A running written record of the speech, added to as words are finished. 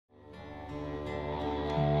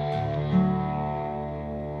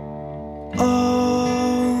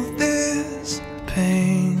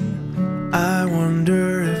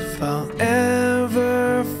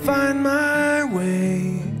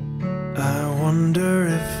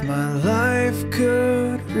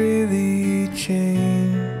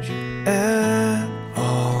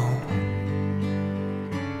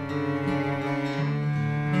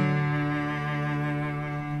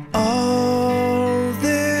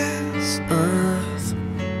earth.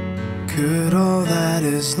 Could all that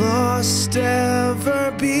is lost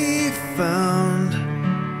ever be found?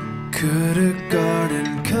 Could a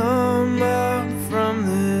garden come up from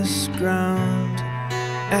this ground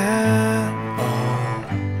at all?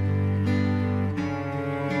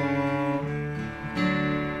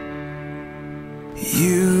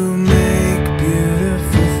 You make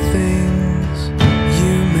beautiful things.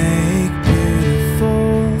 You make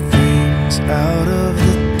beautiful things out of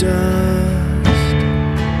the dust.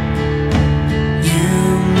 You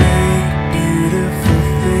make beautiful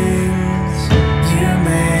things. You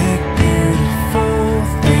make beautiful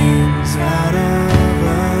things out of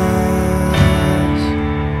us.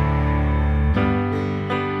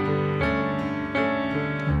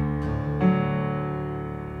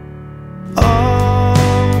 All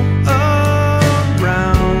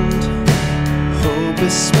around, hope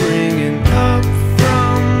is springing up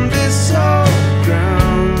from this old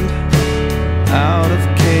ground. Out of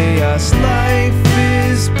chaos, life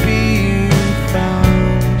is being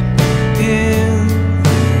found in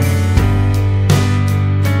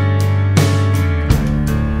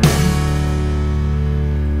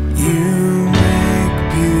you. You make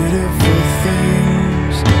beautiful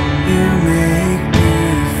things. You make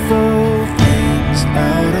beautiful things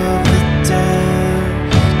out of the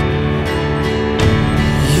dust.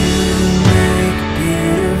 You make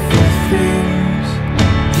beautiful things.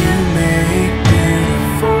 You make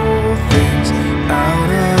beautiful things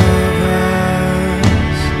out of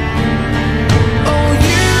us. Oh,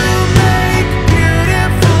 you make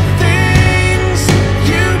beautiful things.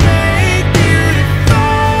 You make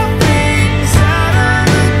beautiful things out of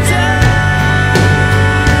the dust.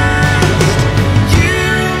 You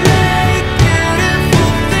make beautiful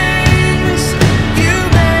things. You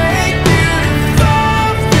make beautiful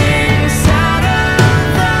things out of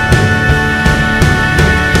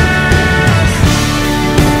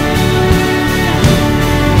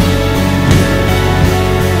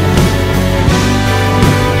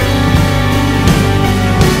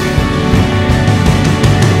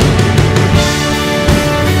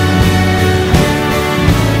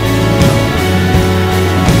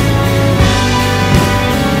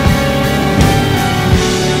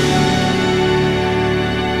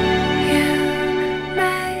You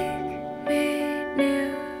make me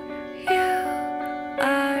new. You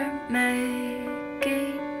are made.